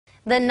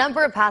The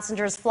number of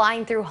passengers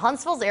flying through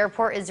Huntsville's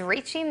airport is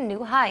reaching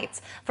new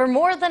heights. For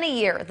more than a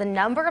year, the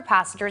number of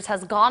passengers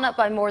has gone up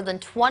by more than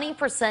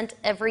 20%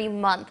 every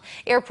month.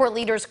 Airport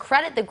leaders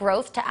credit the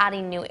growth to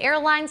adding new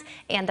airlines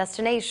and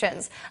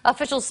destinations.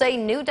 Officials say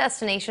new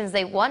destinations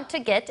they want to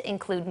get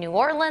include New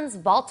Orleans,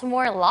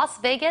 Baltimore, Las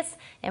Vegas,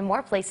 and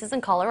more places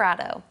in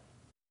Colorado.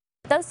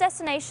 Those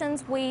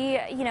destinations we,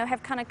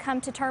 have kind of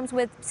come to terms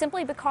with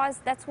simply because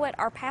that's what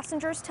our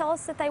passengers tell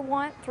us that they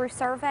want through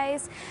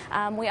surveys.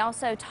 We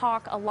also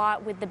talk a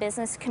lot with the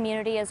business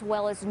community as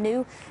well as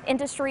new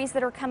industries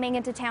that are coming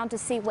into town to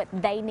see what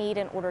they need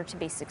in order to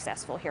be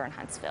successful here in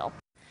Huntsville.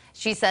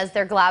 She says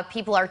they're glad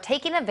people are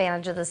taking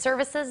advantage of the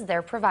services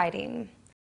they're providing.